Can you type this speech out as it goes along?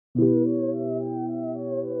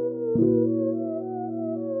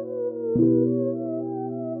Yeah.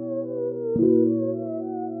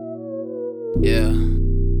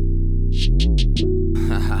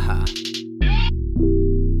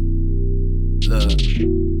 Look.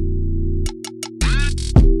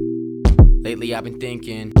 Lately I've been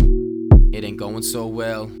thinking it ain't going so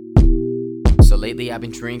well. So lately I've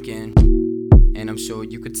been drinking, and I'm sure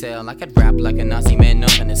you could tell I could rap like a Nazi man,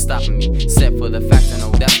 nothing is stopping me except for the fact I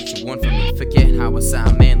know that's what you want from me. Forget how I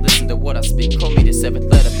sound, man, listen to what I speak. Call me the seventh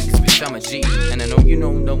letter because bitch I'm a G. And I know you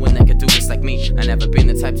know no one that could do this like me. I never been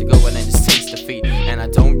the type to go out and just taste defeat. And I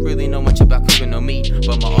don't really know much about cooking or meat,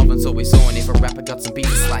 but my oven's always on. If a rapper got some beef,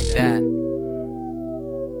 it's like that.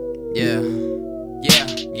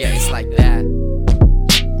 Yeah, it's like that.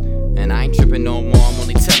 And I ain't tripping no more, I'm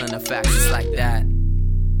only telling the facts, it's like that.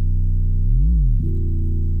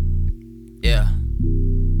 Yeah.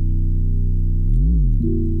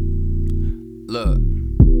 Look,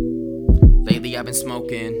 lately I've been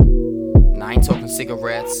smoking, and I ain't talking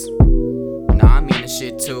cigarettes. Nah, I mean the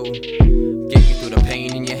shit too, get you through the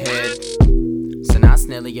pain in your head. So now it's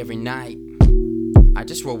nearly every night I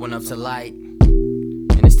just roll one up to light,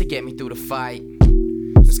 and it's to get me through the fight.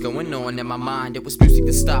 What's going on in my mind? It was music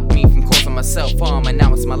to stop me from causing myself harm, and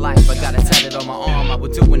now it's my life. I got it tatted on my arm. I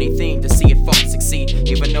would do anything to see it fucking succeed,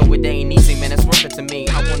 even though it ain't easy, man, it's worth it to me.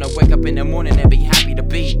 I wanna wake up in the morning and be happy to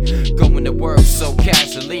be going to work so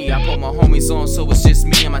casually. I put my homies on, so it's just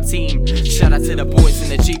me and my team. Shout out to the boys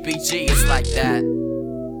in the GPG, it's like that.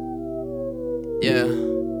 Yeah,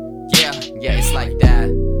 it's like that.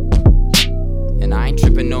 And I ain't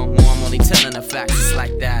tripping no more, I'm only telling the facts, it's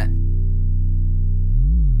like that.